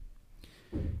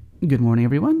Good morning,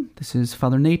 everyone. This is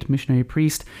Father Nate, missionary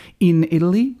priest in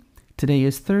Italy. Today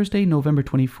is Thursday, November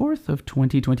 24th of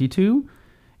 2022.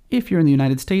 If you're in the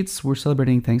United States, we're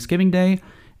celebrating Thanksgiving Day.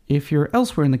 If you're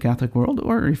elsewhere in the Catholic world,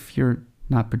 or if you're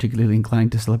not particularly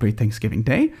inclined to celebrate Thanksgiving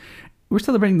Day, we're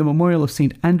celebrating the memorial of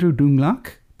St. Andrew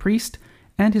Dunglac, priest,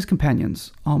 and his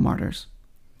companions, all martyrs.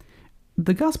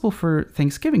 The Gospel for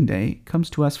Thanksgiving Day comes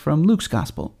to us from Luke's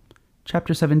Gospel,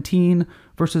 chapter 17,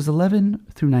 verses 11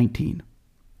 through 19.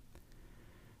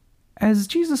 As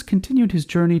Jesus continued his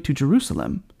journey to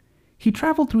Jerusalem, he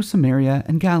traveled through Samaria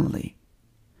and Galilee.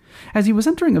 As he was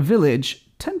entering a village,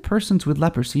 10 persons with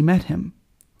leprosy met him.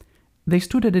 They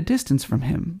stood at a distance from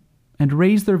him and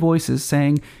raised their voices,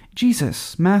 saying,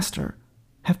 "Jesus, Master,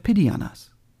 have pity on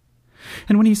us."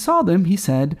 And when he saw them, he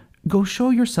said, "Go show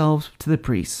yourselves to the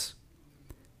priests."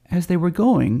 As they were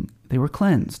going, they were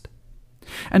cleansed.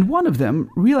 And one of them,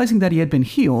 realizing that he had been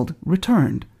healed,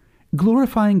 returned,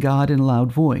 glorifying God in a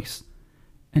loud voice.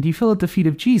 And he fell at the feet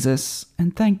of Jesus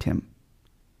and thanked him.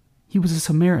 He was a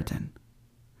Samaritan.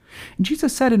 And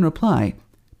Jesus said in reply,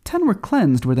 10 were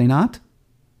cleansed, were they not?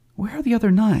 Where are the other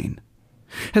 9?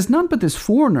 Has none but this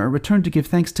foreigner returned to give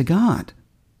thanks to God?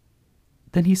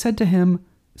 Then he said to him,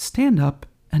 "Stand up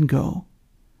and go.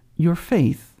 Your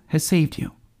faith has saved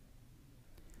you."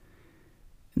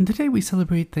 And today we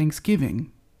celebrate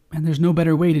Thanksgiving, and there's no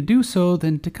better way to do so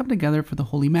than to come together for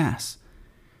the Holy Mass.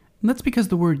 And that's because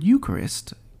the word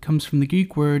Eucharist comes from the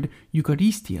Greek word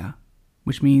Eucharistia,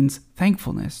 which means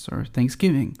thankfulness or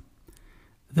thanksgiving.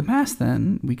 The Mass,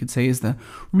 then, we could say, is the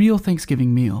real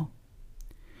Thanksgiving meal.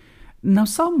 Now,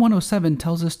 Psalm 107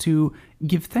 tells us to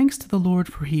give thanks to the Lord,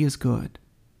 for he is good.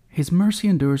 His mercy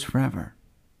endures forever.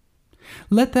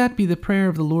 Let that be the prayer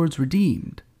of the Lord's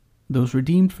redeemed, those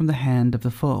redeemed from the hand of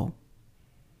the foe.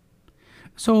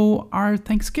 So our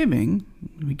thanksgiving,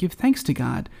 when we give thanks to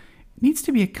God, needs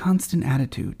to be a constant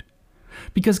attitude,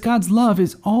 because God's love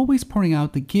is always pouring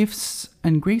out the gifts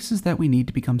and graces that we need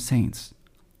to become saints.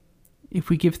 If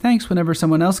we give thanks whenever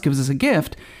someone else gives us a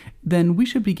gift, then we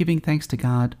should be giving thanks to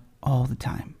God all the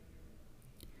time.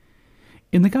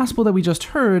 In the gospel that we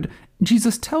just heard,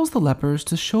 Jesus tells the lepers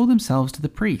to show themselves to the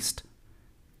priest.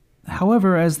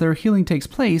 However, as their healing takes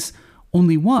place,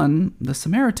 only one, the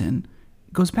Samaritan,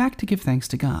 goes back to give thanks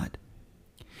to God.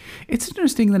 It's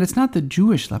interesting that it's not the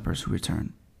Jewish lepers who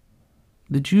return.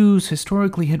 The Jews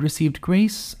historically had received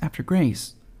grace after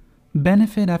grace,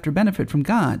 benefit after benefit from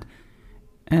God,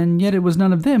 and yet it was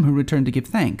none of them who returned to give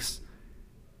thanks.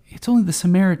 It's only the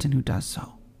Samaritan who does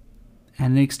so.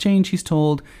 And in exchange, he's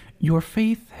told, "Your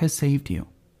faith has saved you."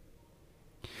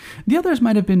 The others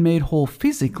might have been made whole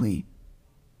physically,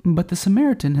 but the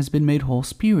Samaritan has been made whole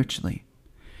spiritually,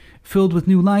 filled with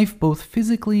new life both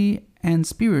physically and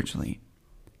spiritually,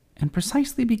 and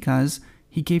precisely because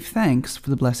he gave thanks for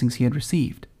the blessings he had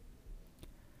received.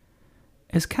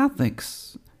 As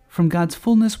Catholics, from God's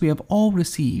fullness we have all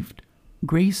received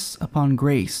grace upon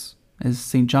grace, as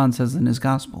St. John says in his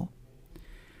Gospel.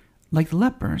 Like the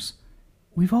lepers,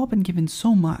 we've all been given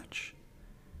so much,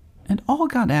 and all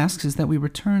God asks is that we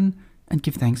return and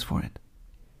give thanks for it.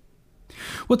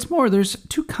 What's more, there's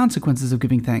 2 consequences of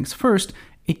giving thanks. First,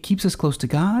 it keeps us close to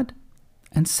God,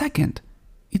 and second,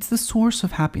 it's the source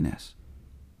of happiness.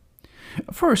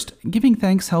 First, giving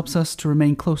thanks helps us to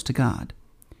remain close to God.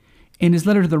 In his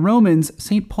letter to the Romans,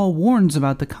 St. Paul warns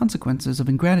about the consequences of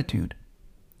ingratitude.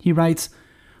 He writes,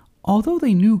 "Although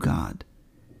they knew God,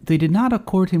 they did not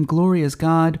accord him glory as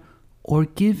God or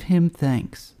give him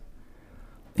thanks.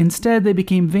 Instead, they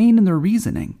became vain in their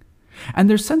reasoning, and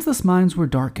their senseless minds were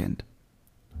darkened.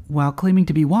 While claiming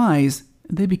to be wise,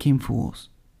 they became fools."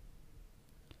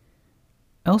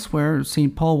 Elsewhere,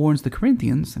 St. Paul warns the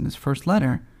Corinthians in his first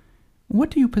letter, "What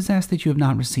do you possess that you have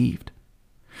not received?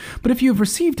 But if you have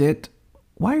received it,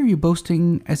 why are you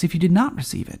boasting as if you did not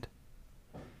receive it?"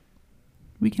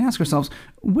 We can ask ourselves,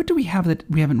 what do we have that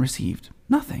we haven't received?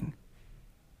 Nothing.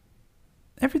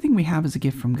 Everything we have is a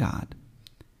gift from God.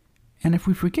 And if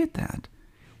we forget that,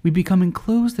 we become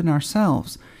enclosed in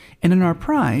ourselves, and in our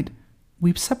pride,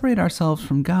 we separate ourselves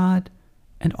from God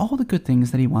and all the good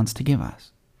things that he wants to give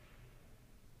us.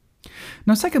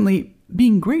 Now, secondly,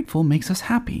 being grateful makes us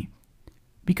happy,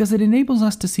 because it enables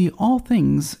us to see all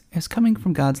things as coming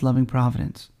from God's loving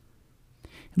providence.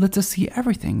 It lets us see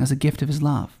everything as a gift of his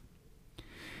love.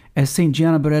 As St.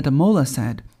 Gianna Beretta Molla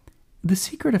said, "The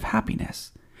secret of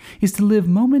happiness is to live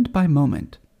moment by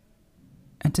moment,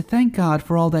 and to thank God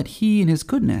for all that he in his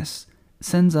goodness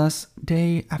sends us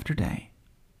day after day."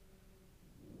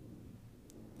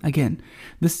 Again,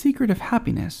 the secret of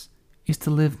happiness is to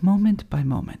live moment by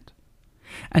moment,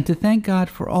 and to thank God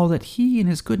for all that he in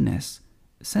his goodness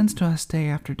sends to us day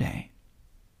after day.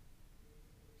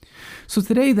 So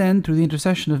today then, through the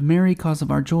intercession of Mary, cause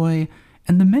of our joy,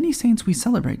 and the many saints we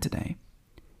celebrate today,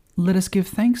 let us give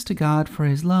thanks to God for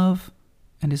his love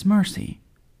and his mercy,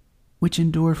 which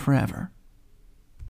endure forever.